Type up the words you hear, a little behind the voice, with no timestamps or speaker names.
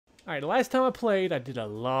Alright, the last time I played, I did a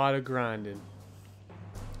lot of grinding.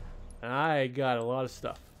 And I got a lot of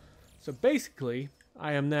stuff. So basically,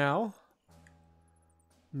 I am now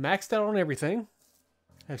maxed out on everything.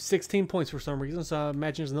 I have 16 points for some reason, so I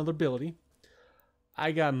imagine there's another ability.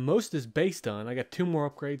 I got most of this base done. I got 2 more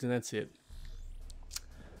upgrades and that's it.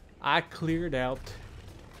 I cleared out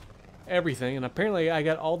everything, and apparently I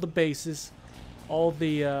got all the bases, all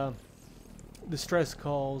the stress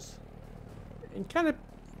calls, and kind of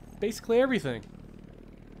basically everything.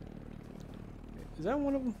 Is that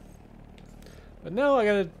one of them? But no, I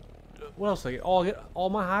gotta. What else? I get all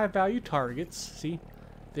my high value targets. See,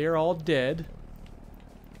 they're all dead.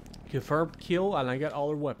 Confirmed kill, and I got all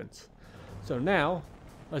their weapons. So now,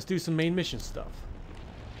 let's do some main mission stuff.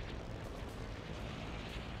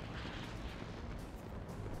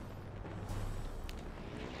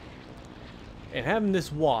 And having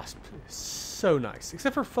this wasp is so nice,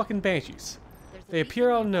 except for fucking banshees. They appear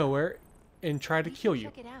out of nowhere and try to kill you.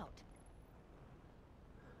 Check it out.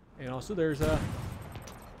 And also there's a...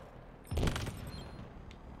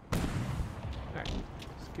 Alright,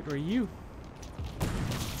 let's get rid of you.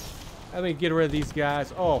 I mean, get rid of these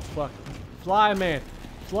guys. Oh, fuck. Fly, man.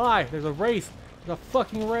 Fly. There's a wraith. There's a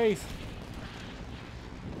fucking wraith.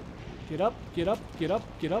 Get up, get up, get up,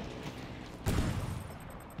 get up.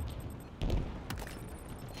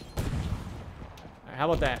 Alright,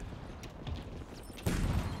 how about that?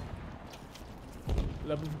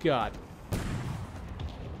 Love of God.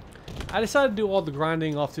 I decided to do all the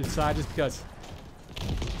grinding off to the side just because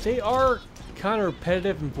they are kind of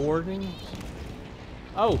repetitive and boring.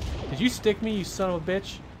 Oh, did you stick me, you son of a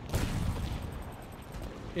bitch?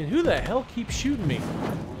 And who the hell keeps shooting me?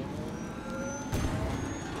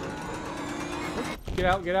 Get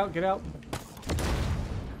out, get out, get out.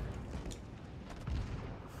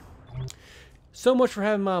 So much for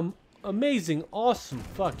having my amazing, awesome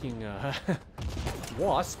fucking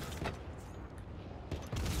wasp.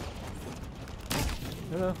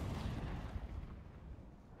 Hello.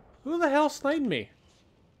 Who the hell sniped me?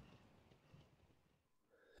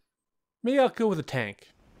 Maybe I'll go with a tank.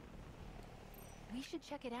 We should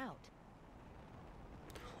check it out.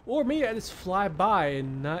 Or maybe I just fly by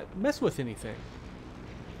and not mess with anything.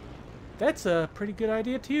 That's a pretty good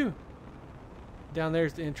idea too. Down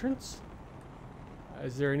there's the entrance.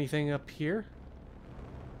 Is there anything up here?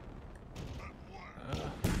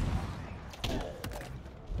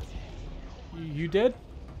 You dead?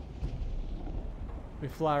 Let me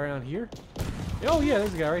fly around here. Oh yeah,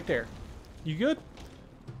 there's a guy right there. You good?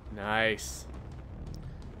 Nice.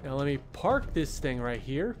 Now let me park this thing right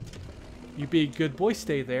here. You be a good boy,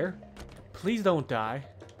 stay there. Please don't die.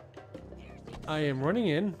 I am running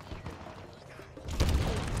in.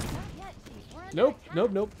 Nope,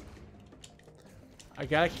 nope, nope. I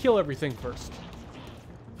gotta kill everything first.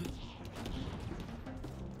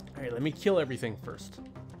 Alright, let me kill everything first.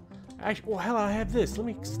 Actually, well, hell, I have this. Let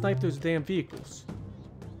me snipe those damn vehicles.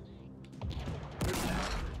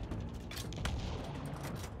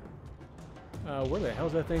 Where the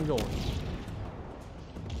hell's that thing going?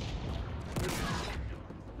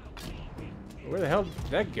 Where the hell did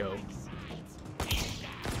that go?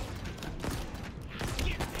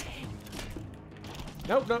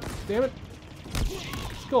 Nope, nope, damn it.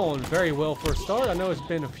 It's going very well for a start. I know it's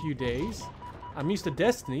been a few days. I'm used to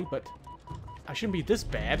Destiny, but I shouldn't be this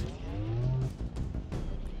bad.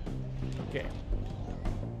 Okay.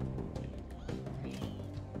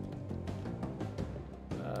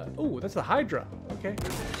 Oh, that's the Hydra. Okay.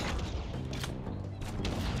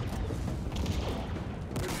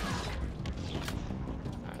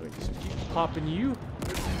 Alright, let me just keep popping you.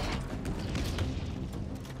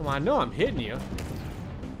 Come on, I know I'm hitting you.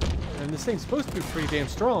 And this thing's supposed to be pretty damn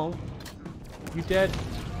strong. You dead?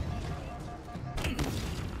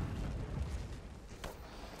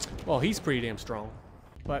 Well, he's pretty damn strong.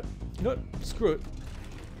 But, you know what? Screw it.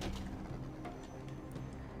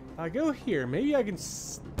 If I go here, maybe I can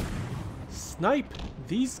snipe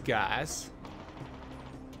these guys.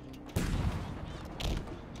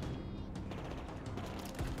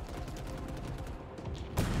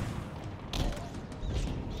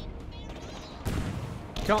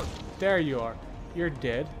 Come, there you are. You're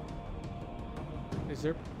dead. Is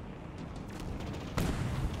there...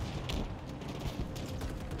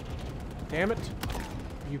 Damn it.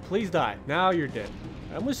 You please die. Now you're dead.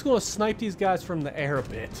 I'm just gonna snipe these guys from the air a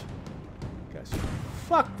bit. Guys,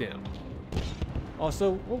 fuck them.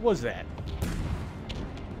 Also, what was that?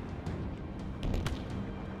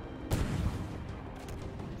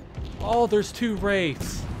 Oh, there's 2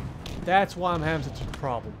 wraiths. That's why I'm having such a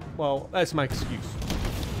problem. Well, that's my excuse.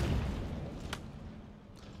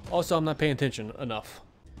 Also, I'm not paying attention enough.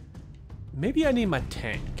 Maybe I need my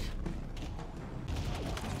tank.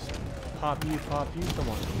 Pop you, come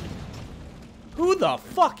on. Who the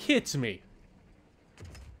fuck hits me?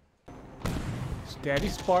 Daddy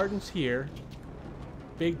Spartan's here.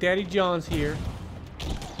 Big Daddy John's here.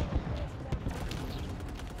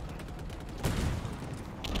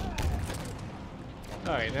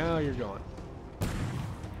 Alright, now you're gone.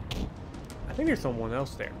 I think there's someone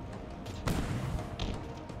else there.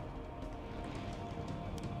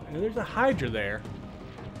 I know there's a Hydra there.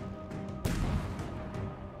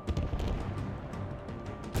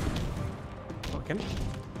 Oh, can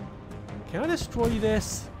I destroy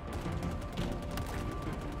this?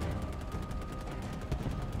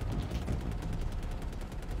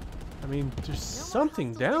 I mean, there's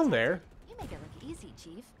something down there. You make it look easy,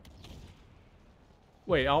 Chief.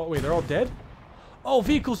 Wait, they're all dead? Oh,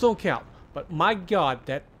 vehicles don't count. But my god,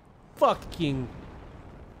 that fucking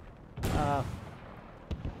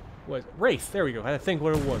was it? Wraith. There we go. I had to think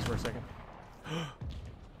what it was for a second.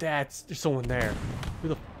 There's someone there.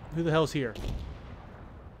 Who the hell's here?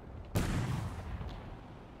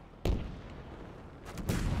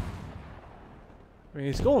 I mean,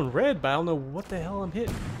 it's going red, but I don't know what the hell I'm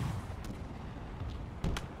hitting.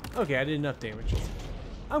 Okay, I did enough damage.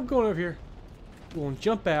 I'm going over here. Going to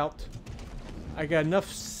jump out. I got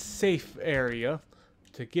enough safe area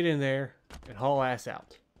to get in there and haul ass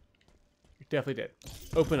out. You're definitely dead.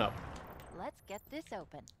 Open up. Let's get this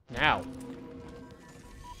open. Now.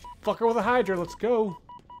 Fucker with a Hydra, let's go.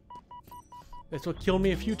 That's what killed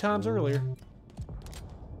me a few times earlier.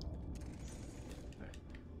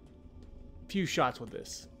 Few shots with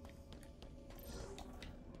this.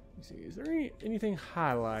 Let's see, is there anything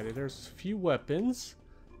highlighted? There's a few weapons.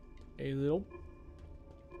 A little.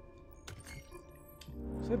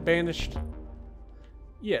 Is that banished?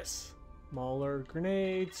 Yes. Smaller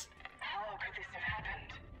grenades. How could this have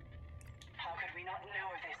happened? How could we not know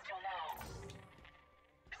of this till now?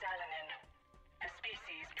 Xalanin, a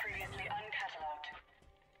species previously uncatalogued.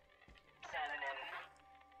 Xalanin,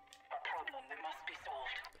 a problem that must be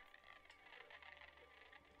solved.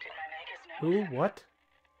 Did my makers know? Who? What?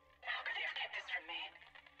 How could they have kept this from me?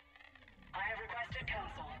 I have requested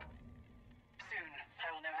counsel. Soon, I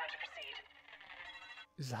will know how to proceed.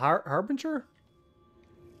 Is it Harbinger?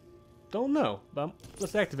 Don't know, but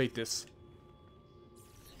let's activate this.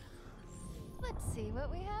 Let's see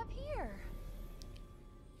what we have here.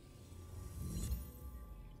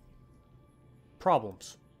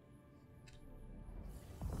 Problems.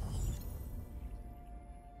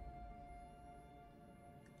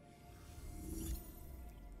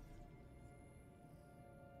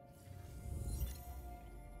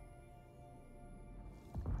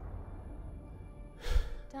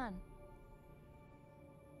 Done.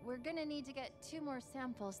 We're gonna need to get 2 more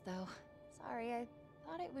samples, though. Sorry, I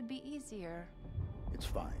thought it would be easier. It's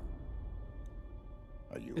fine.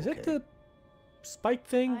 Are you Is okay? that the spike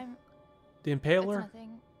thing? The It's impaler?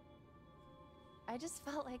 nothing. I just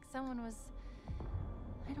felt like someone was,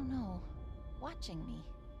 I don't know, watching me.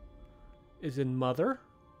 Is it Mother?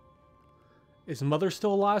 Is Mother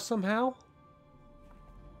still alive somehow?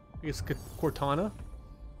 I guess Cortana?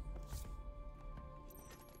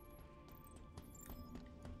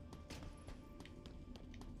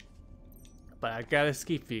 But I got an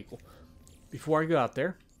escape vehicle. Before I go out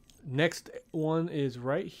there, next one is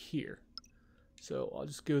right here. So I'll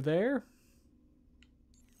just go there.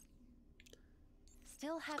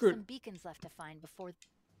 Still have Screw it. some beacons left to find before.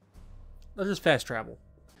 Let's just fast travel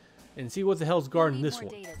and see what the hell's guarding this one.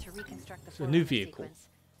 Data to reconstruct the It's a new Forerunner vehicle. sequence.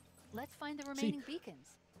 Let's find the remaining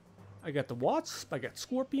beacons. I got the Wasp, I got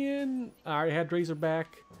Scorpion, I already had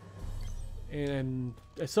Razorback, and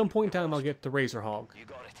at some point in time I'll get the Razor Hog. You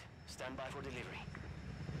got it. Stand by for delivery.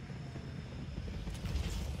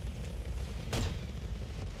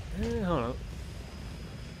 Hold on.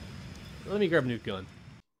 Let me grab a new gun.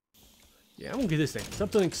 Yeah, I'm gonna get this thing.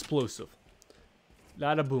 Something explosive.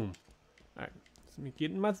 Lada boom. Alright, let me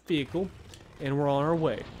get in my vehicle, and we're on our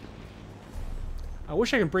way. I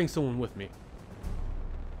wish I could bring someone with me.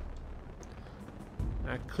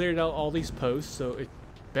 I cleared out all these posts, so it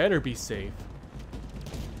better be safe.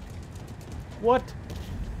 What?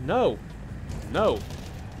 No. No.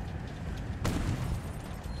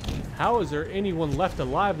 How is there anyone left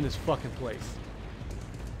alive in this fucking place?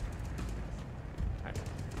 Right.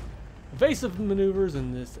 Evasive maneuvers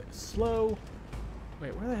and this slow.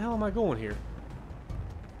 Wait, where the hell am I going here?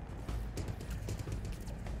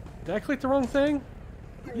 Did I click the wrong thing?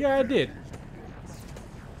 Yeah, I did.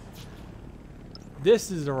 This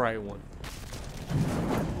is the right one.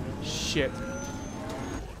 Shit.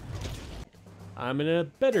 I'm in a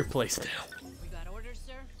better place now. We got orders,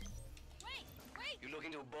 sir. You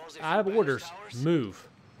looking to boss I have orders. Move.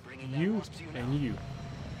 You and you.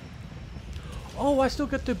 Oh, I still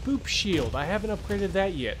got the boop shield. I haven't upgraded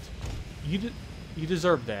that yet. You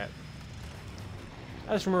deserve that.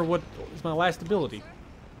 I just remember what is my last ability.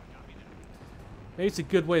 Maybe it's a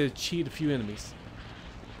good way to cheat a few enemies.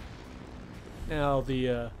 Now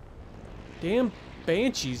the damn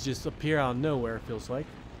banshees just appear out of nowhere, it feels like.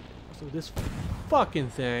 So this fucking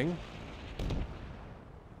thing.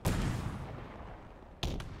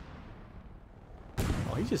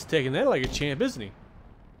 Oh, he's just taking that like a champ, isn't he?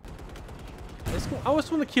 I just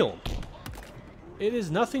want to kill him. It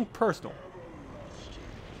is nothing personal.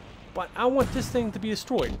 But I want this thing to be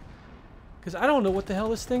destroyed. Because I don't know what the hell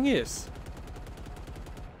this thing is.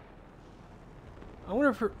 I wonder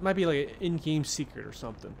if it might be like an in-game secret or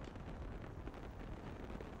something.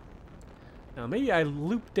 Now maybe I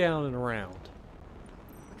loop down and around.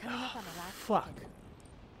 Fuck.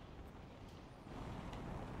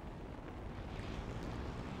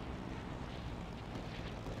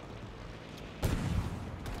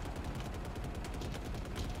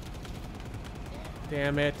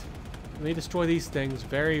 Damn it. Let me destroy these things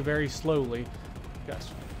very, very slowly. Gosh.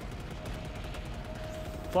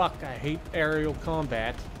 Fuck, I hate aerial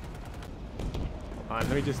combat. Come on,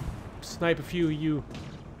 let me just snipe a few of you.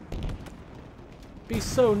 Be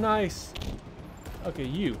so nice. Okay,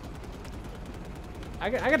 you. I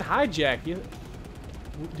can hijack you.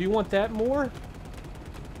 Do you want that more?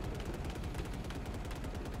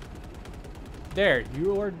 There,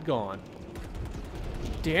 you are gone.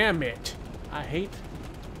 Damn it. I hate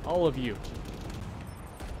all of you.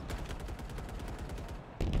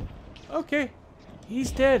 Okay.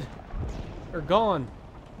 He's dead. Or gone.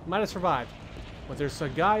 Might have survived. But there's a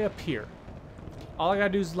guy up here. All I gotta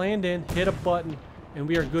do is land in, hit a button, and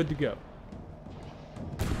we are good to go.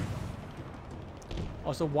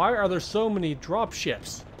 Also, why are there so many drop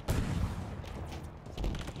ships?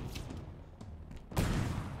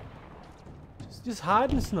 Just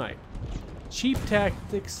hide and snipe. Cheap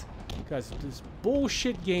tactics. Guys, this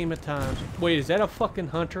bullshit game at times. Wait, is that a fucking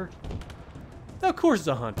hunter? Of course it's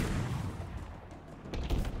a hunter.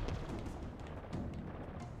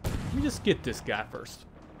 Let me just get this guy first.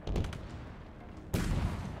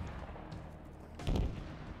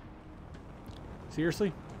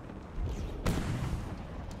 Seriously?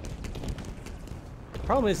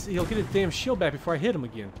 Problem is, he'll get his damn shield back before I hit him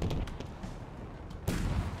again.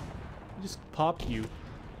 Just pop you.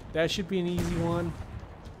 That should be an easy one.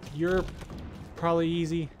 You're probably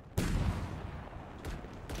easy.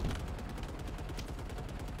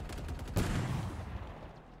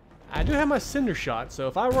 I do have my cinder shot, so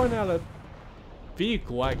if I run out of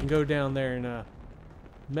vehicle, I can go down there and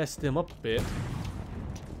mess them up a bit.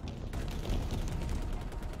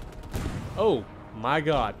 Oh my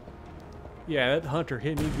god. Yeah, that hunter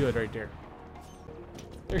hit me good right there.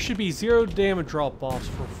 There should be 0 damage drop-offs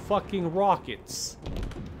for fucking rockets.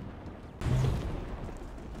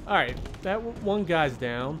 Alright, that one guy's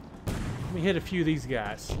down. Let me hit a few of these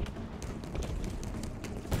guys.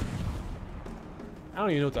 I don't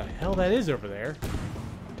even know what the hell that is over there.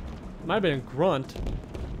 It might have been a grunt.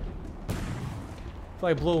 If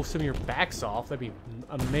I blow some of your backs off, that'd be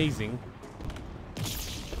amazing.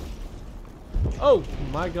 Oh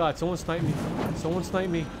my god, someone sniped me. Someone sniped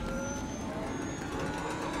me.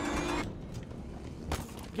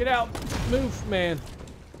 Get out! Move, man!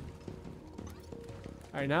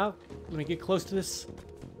 Alright, now, let me get close to this.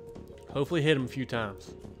 Hopefully hit him a few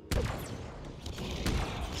times.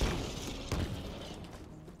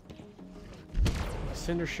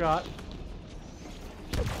 Cinder shot.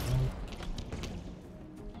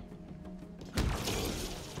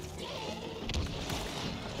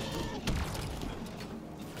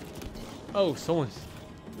 Oh, someone's...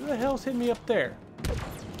 Who the hell's hitting me up there?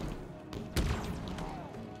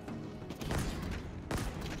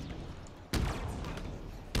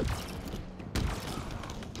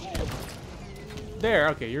 There,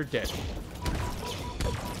 okay, you're dead.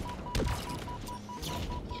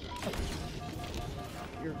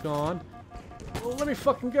 You're gone. Oh, let me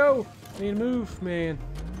fucking go. I need to move, man.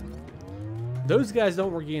 Those guys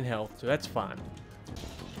don't regain health, so that's fine.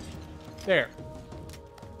 There.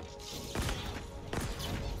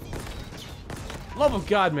 Love of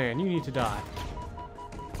God, man, you need to die.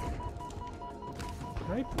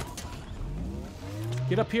 Right?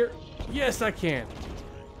 Get up here. Yes, I can.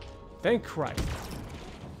 Thank Christ.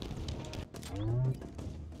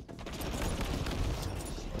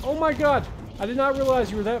 Oh my god! I did not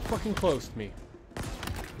realize you were that fucking close to me.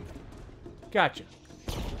 Gotcha.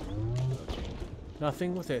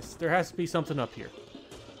 Nothing with this. There has to be something up here.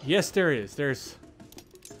 Yes, there is. There's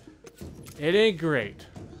It ain't great.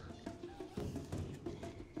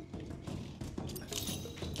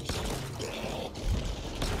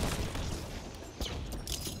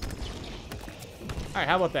 Alright,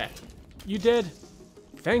 how about that? You dead?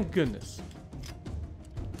 Thank goodness.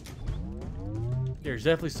 There's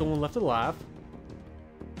definitely someone left alive.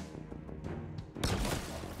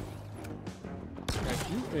 Got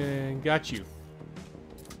you and got you.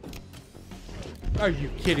 Are you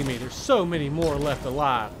kidding me? There's so many more left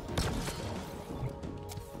alive.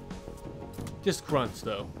 Just grunts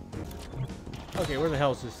though. Okay, where the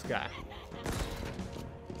hell is this guy?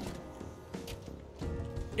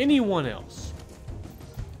 Anyone else?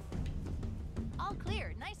 All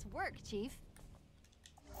clear. Nice work, Chief.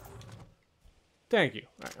 Thank you.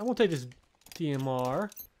 Alright, I'm gonna take this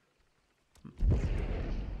DMR.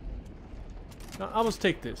 I'll just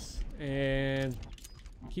take this and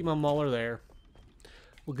keep my Mauler there.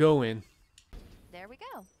 We'll go in. There we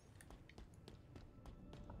go.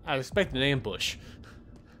 I was expecting an ambush.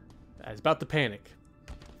 I was about to panic.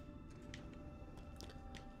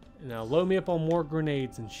 Now load me up on more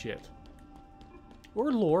grenades and shit.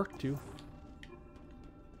 Or lore, too.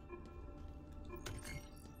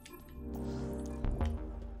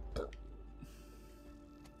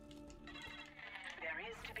 There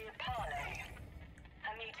is to be a parley.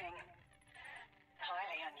 A meeting.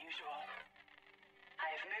 Highly unusual. I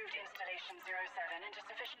have moved Installation 07 into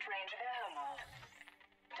sufficient range of their homeworld.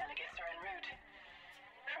 Delegates are en route.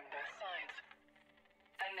 From both sides.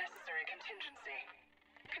 A necessary contingency,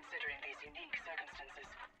 considering these unique circumstances.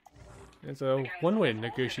 It's a one way to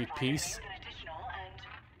negotiate peace. With an additional and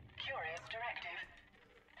curious directive.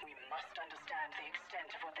 We must understand the extent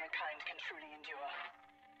of what their kind can truly endure.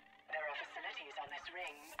 There are facilities on this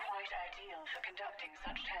ring quite ideal for conducting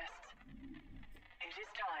such tests. It is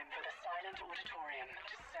time for the silent auditorium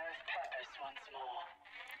to serve purpose once more.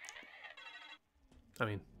 I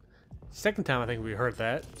mean, second time I think we heard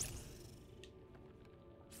that.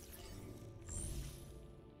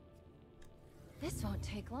 This won't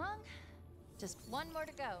take long. Just one more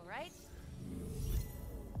to go, right?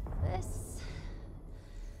 This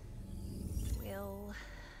will...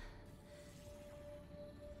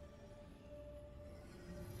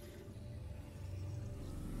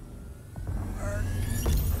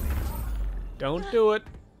 Don't do it.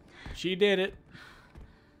 She did it.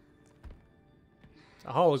 It's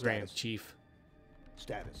a hologram, Status. Chief.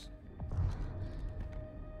 Status.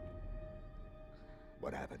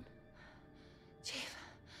 What happened? Chief.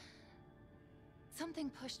 Something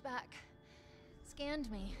pushed back.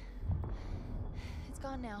 Scanned me. It's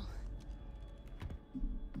gone now.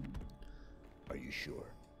 Are you sure?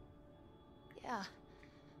 Yeah.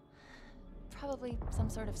 Probably some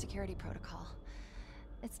sort of security protocol.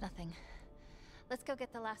 It's nothing. Let's go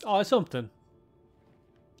get the last... Oh, it's something.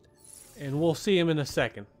 And we'll see him in a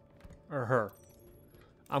second. Or her.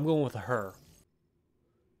 I'm going with a her.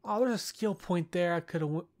 Oh, there's a skill point there I could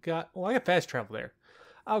have got. Well, I got fast travel there.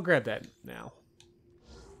 I'll grab that now.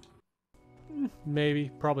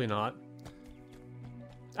 Maybe. Probably not.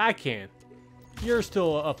 I can. You're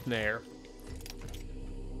still up in there.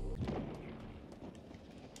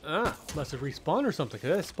 Ah, must have respawned or something,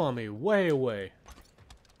 because that spawned me way away.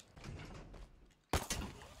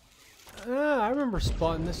 Ah, I remember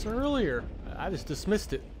spotting this earlier. I just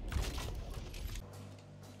dismissed it.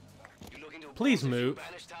 You looking to Please oppose a few move.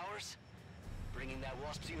 banished towers? Bringing that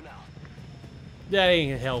wasp to you now. That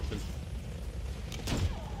ain't helping.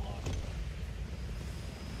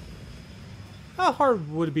 How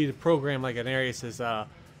hard would it be to program like an area that says,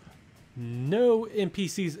 no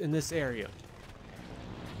NPCs in this area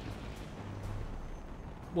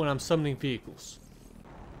when I'm summoning vehicles?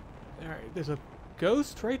 Alright, there's a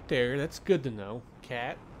ghost right there. That's good to know.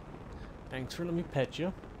 Cat. Thanks for letting me pet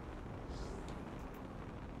you.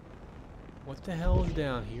 What the hell is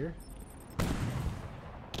down here?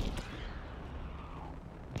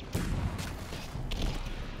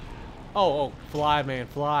 Oh, fly, man,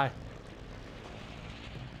 fly.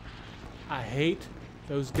 I hate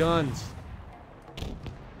those guns.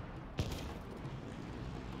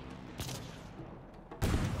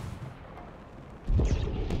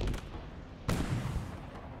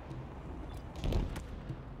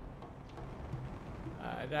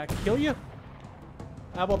 Did I kill you?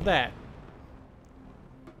 How about that?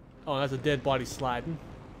 Oh, that's a dead body sliding.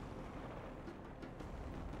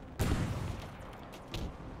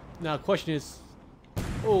 Now, the question is...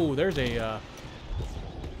 Oh, there's a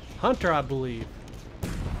hunter, I believe.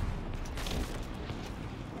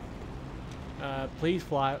 Please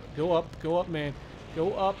fly. Go up, man.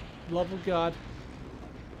 Go up, love of God.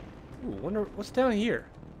 Ooh, wonder what's down here.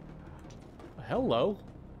 Hello.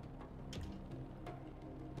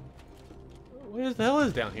 What the hell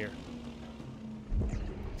is down here?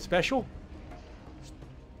 Special?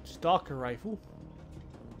 Stalker rifle?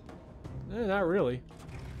 Not really.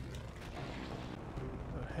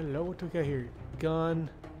 Hello, what do we got here? Gun,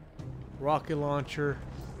 rocket launcher.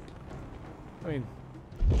 I mean,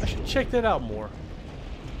 I should check that out more.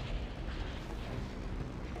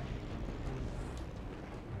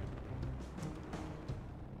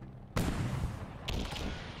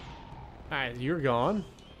 Alright, you're gone.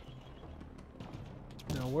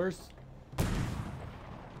 Now, where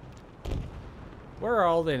are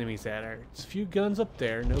all the enemies at? There's a few guns up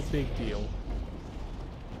there, no big deal.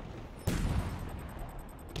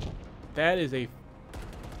 That is a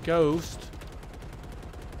ghost.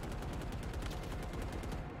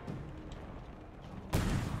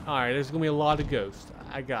 Alright, there's gonna be a lot of ghosts.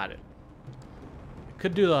 I got it.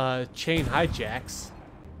 Could do chain hijacks.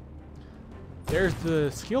 There's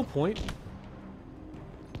the skill point.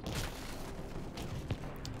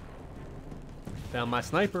 Found my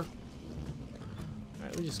sniper.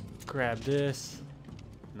 Alright, we just grab this.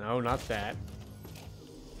 No, not that.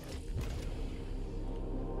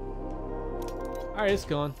 Alright, it's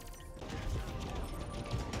gone.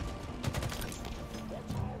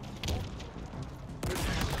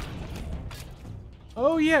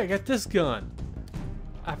 Oh yeah, I got this gun.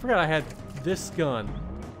 I forgot I had this gun.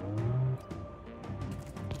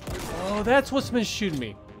 Oh, that's what's been shooting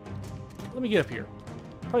me. Let me get up here.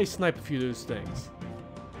 Probably snipe a few of those things.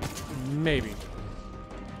 Maybe.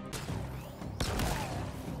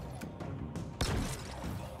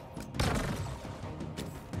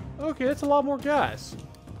 Okay, that's a lot more guys.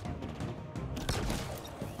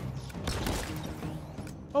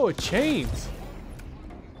 Oh, it chains.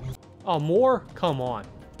 Oh, more? Come on.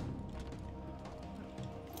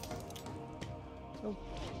 So,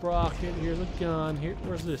 rocket, here's a gun. Here,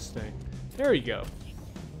 where's this thing? There you go.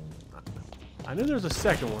 I knew there was a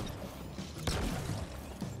second one.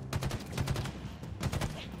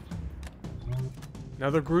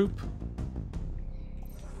 Another group.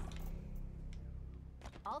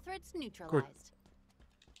 All threats neutralized.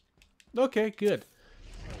 Okay, good.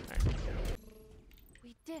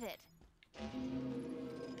 We did it.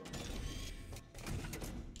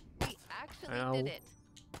 We actually Ow. did it.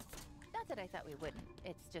 Not that I thought we wouldn't.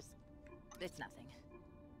 It's just, it's nothing.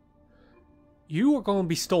 You are going to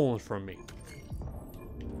be stolen from me.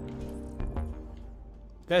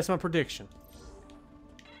 That's my prediction. The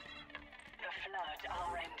flood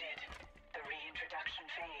are ended. The reintroduction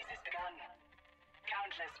phase has begun.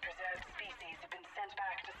 Countless preserved species have been sent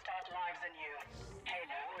back to start lives anew.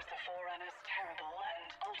 Halo was the Forerunner's terrible and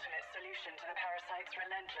ultimate solution to the parasite's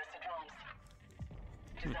relentless advance.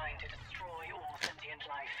 Designed to destroy all sentient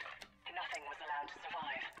life, nothing was allowed to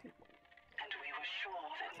survive. And we were sure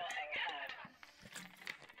that nothing had.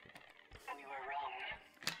 We were wrong.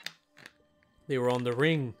 They were on the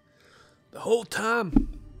ring the whole time.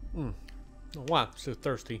 Oh, wow, I'm so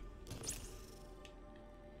thirsty.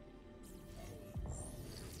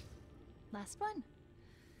 Last one.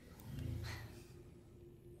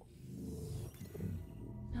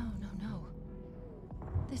 No.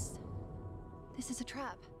 This is a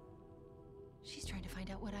trap. She's trying to find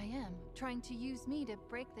out what I am. Trying to use me to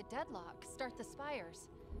break the deadlock, start the spires.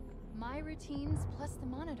 My routines plus the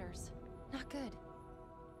monitors. Not good.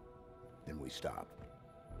 Then we stop.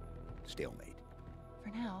 Stalemate. For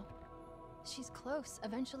now. She's close.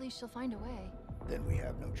 Eventually she'll find a way. Then we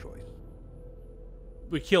have no choice.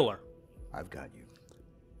 We kill her. I've got you.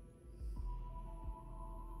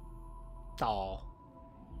 Aw.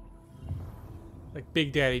 Like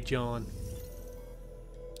Big Daddy John.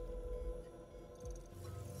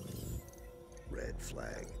 Red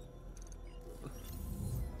flag.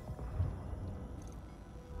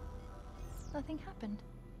 Nothing happened.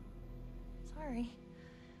 Sorry.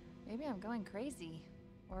 Maybe I'm going crazy.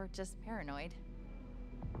 Or just paranoid.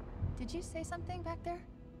 Did you say something back there?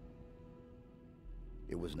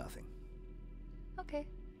 It was nothing. Okay.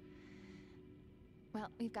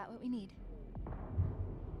 Well, we've got what we need.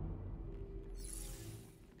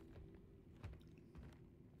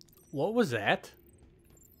 What was that?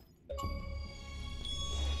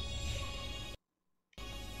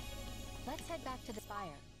 Let's head back to the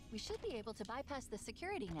spire. We should be able to bypass the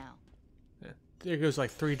security now. Yeah, there goes like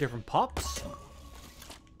 3 different pops.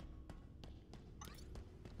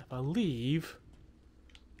 If I leave,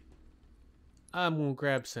 I'm gonna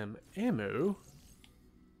grab some ammo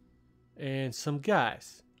and some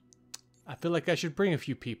guys. I feel like I should bring a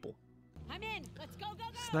few people. I'm in. Let's go, go,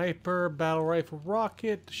 go. Sniper, battle rifle,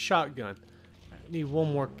 rocket, shotgun. I need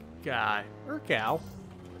one more guy or gal.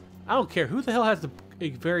 I don't care who the hell has a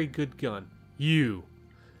very good gun. You.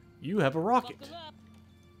 You have a rocket. Buckle up.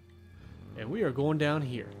 And we are going down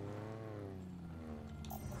here.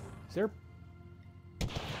 Is there... He's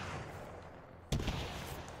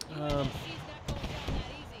not going down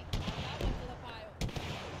that easy. That went to the pile.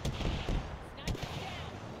 Sniper's down.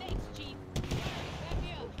 Thanks, Chief. Back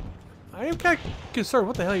me up. I am kind of concerned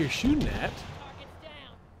what the hell you're shooting at. Target's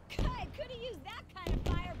down. God, could have used that kind of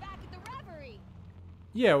fire back at the reverie.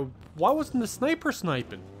 Yeah, why wasn't the sniper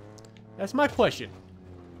sniping? That's my question.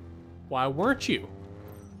 Why weren't you?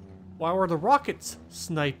 Why were the rockets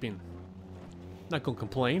sniping? Not gonna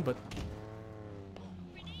complain, but...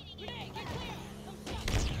 Grenade, get clear.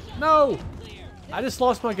 No! Clear. I just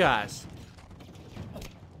lost my guys.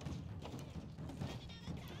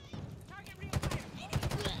 Target real fire.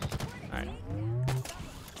 Alright.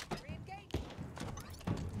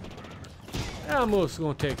 I'm also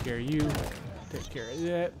gonna take care of you. Take care of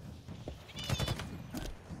that.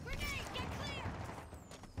 Grenade, get clear.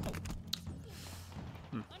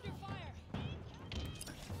 Under fire.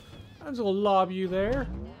 I'm just gonna lob you there.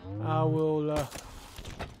 I will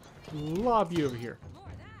lob you over here. More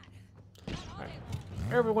of that. Alright.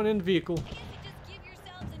 Everyone in the vehicle. Can't you just give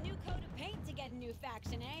yourselves a new coat of paint to get a new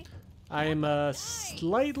faction, eh? I am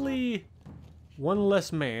slightly one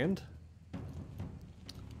less manned.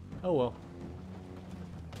 Oh well.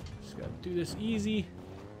 Just gotta do this easy.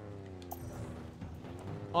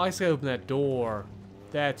 Oh, I just gotta open that door.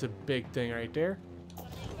 That's a big thing right there.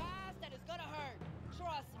 Something fast that is gonna hurt.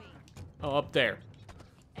 Trust me. Oh, up there.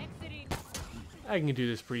 Exiting. I can do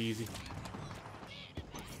this pretty easy.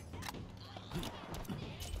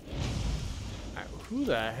 Alright, who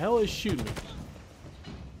the hell is shooting me?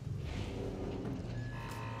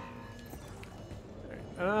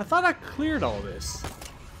 Alright, I thought I cleared all this.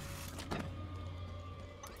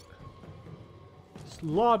 Just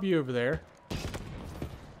lob you over there.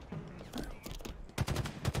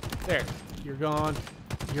 There. You're gone.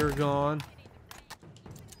 You're gone.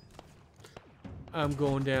 I'm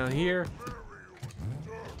going down here.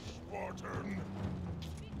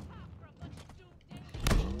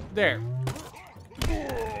 There.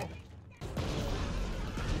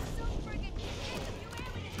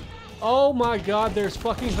 Oh my god, there's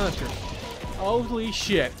fucking hunters. Holy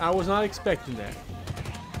shit, I was not expecting that.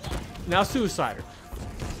 Now Suicider.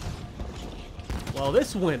 Well,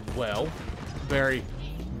 this went well. Very,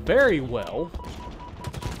 very well.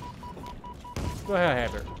 Go ahead,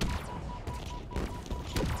 have her.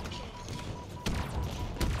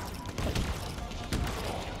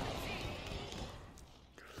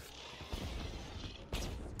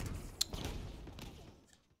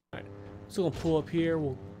 Alright, so we'll pull up here,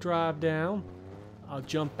 we'll drive down. I'll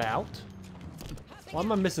jump out. Why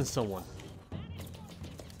am I missing someone?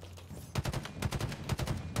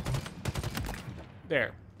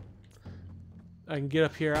 There. I can get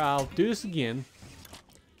up here. I'll do this again.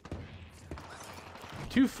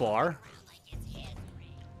 Too far.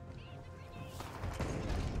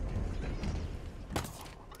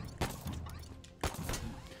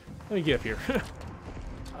 Let me get up here.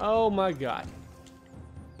 Oh my god.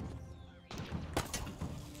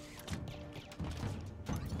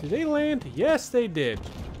 Did they land? Yes, they did.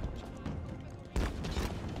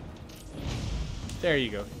 There you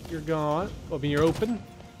go. You're gone. I mean, you're open.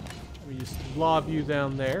 Let me just lob you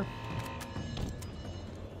down there.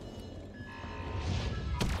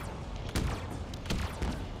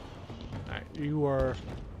 Alright, you are...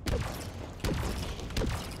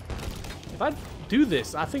 If I do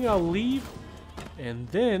this, I think I'll leave and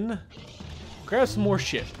then grab some more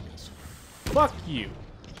shit. Fuck you.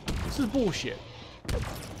 This is bullshit.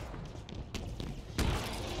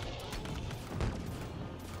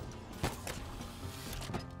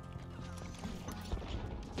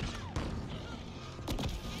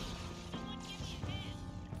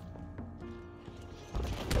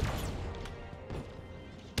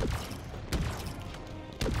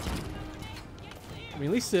 I mean,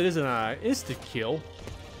 at least it isn't an instant kill.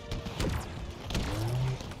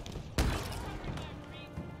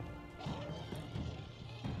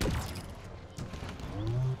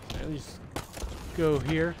 At least go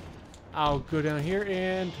here. I'll go down here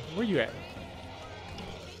and where you at?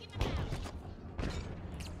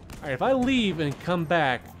 Alright, if I leave and come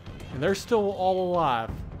back and they're still all alive,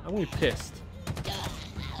 I'm gonna be pissed.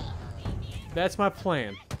 That's my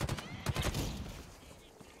plan.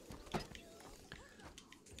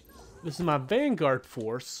 This is my Vanguard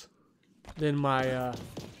force. Then my,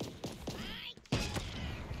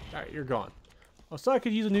 Alright, you're gone. Oh, so I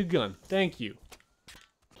could use a new gun. Thank you.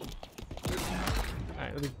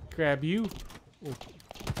 Alright, let me grab you. We'll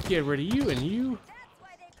get rid of you and you. That's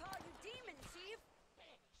why they call you Demon,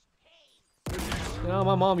 Chief. Now,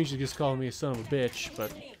 my mom usually just calls me a son of a bitch,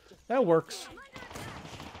 but that works.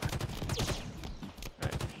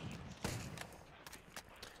 Alright.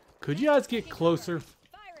 Could you guys get closer?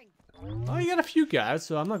 Oh, you got a few guys,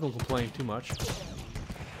 so I'm not going to complain too much.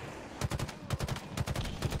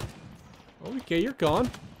 Okay, you're gone.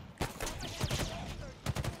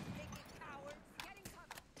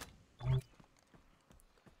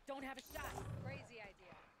 Don't have a shot. Crazy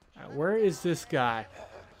idea. Alright, where is this guy?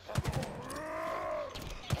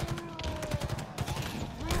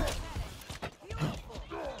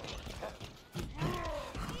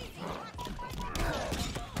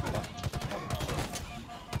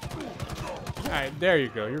 Alright, there you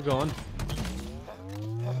go. You're gone.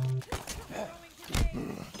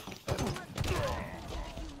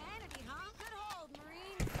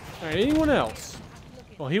 Alright, anyone else?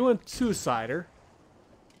 Well, he went suicider.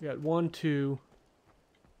 We got 1, 2.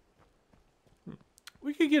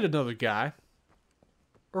 We could get another guy.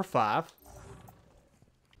 Or 5.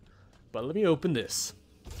 But let me open this.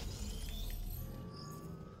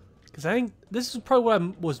 Because I think this is probably what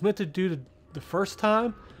I was meant to do the first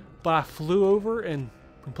time. But I flew over and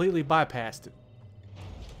completely bypassed it.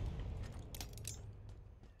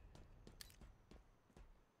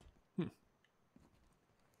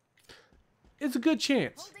 It's a good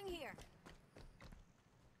chance.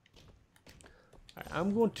 Alright,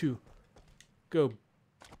 I'm going to go.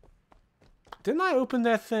 Didn't I open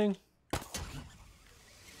that thing?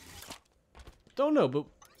 Don't know, but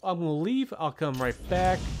I'm going to leave. I'll come right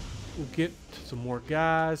back. We'll get some more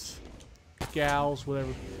guys, gals,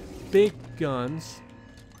 whatever. Big guns.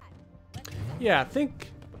 Yeah, I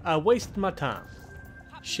think I wasted my time.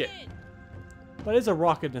 Shit. But it's a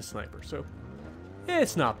rocket and a sniper, so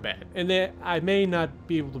it's not bad. And then I may not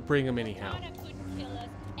be able to bring them anyhow. Get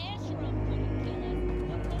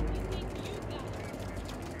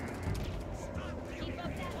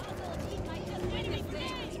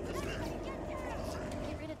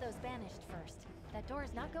rid of those banished first. That door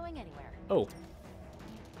is not going anywhere. Oh.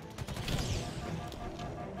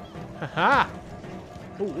 Haha!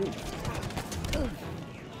 Ooh, ooh.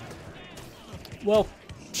 Well,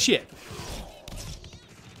 shit.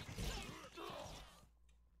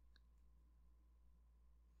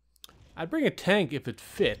 I'd bring a tank if it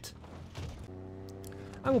fit.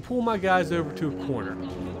 I'm gonna pull my guys over to a corner.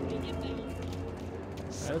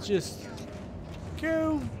 Let's just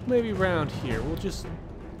go maybe around here. We'll just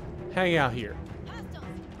hang out here.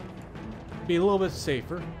 Be a little bit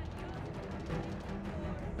safer.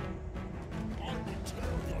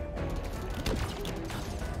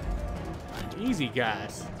 Easy,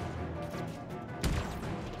 guys.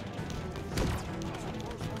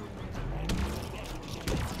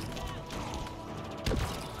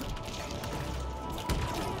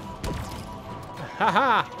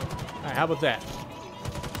 Haha! Alright, how about that?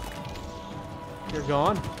 You're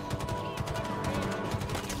gone.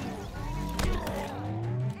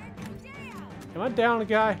 Am I down a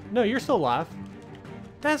guy? No, you're still alive.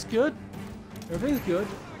 That's good. Everything's good.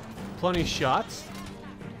 Plenty of shots.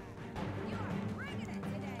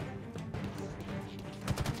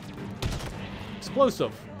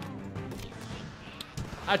 Explosive.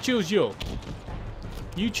 I choose you.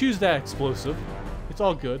 You choose that explosive. It's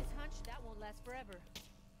all good.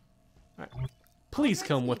 All right. Please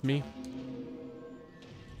come with me.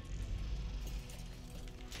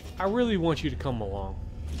 I really want you to come along.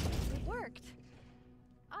 It worked.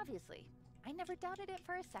 Obviously. I never doubted it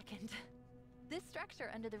for a second. This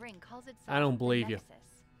structure under the ring calls itself I don't the believe you.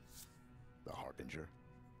 Nexus. The Harbinger?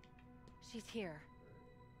 She's here.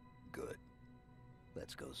 Good.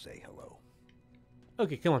 Let's go say hello.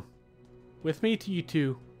 Okay, come on. With me to you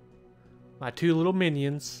two. My two little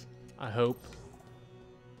minions, I hope.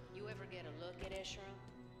 You ever get a look at Eshram?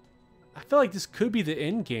 I feel like this could be the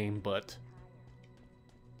end game, but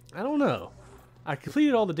I don't know. I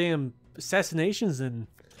completed all the damn assassinations and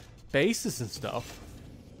bases and stuff.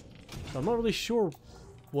 So I'm not really sure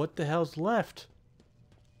what the hell's left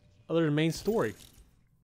other than main story.